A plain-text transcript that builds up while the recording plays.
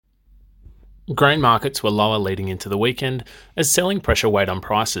Grain markets were lower leading into the weekend as selling pressure weighed on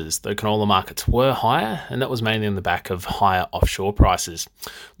prices, though canola markets were higher, and that was mainly on the back of higher offshore prices.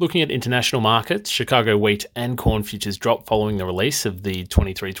 Looking at international markets, Chicago wheat and corn futures dropped following the release of the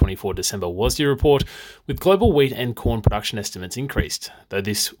 23-24 December WASDE report, with global wheat and corn production estimates increased, though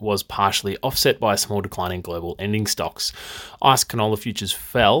this was partially offset by a small decline in global ending stocks. ICE canola futures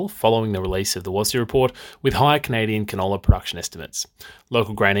fell following the release of the WASDE report, with higher Canadian canola production estimates.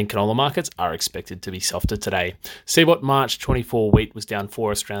 Local grain and canola markets are expected to be softer today. CBOT March 24 wheat was down $4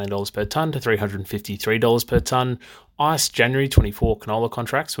 Australian per tonne to $353 per tonne. ICE January 24 canola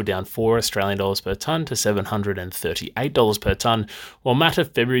contracts were down $4 Australian per tonne to $738 per tonne, while MATA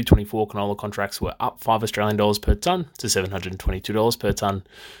February 24 canola contracts were up $5 Australian per tonne to $722 per tonne.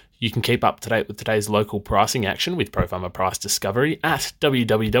 You can keep up to date with today's local pricing action with ProFarmer Price Discovery at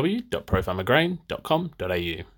www.profarmergrain.com.au.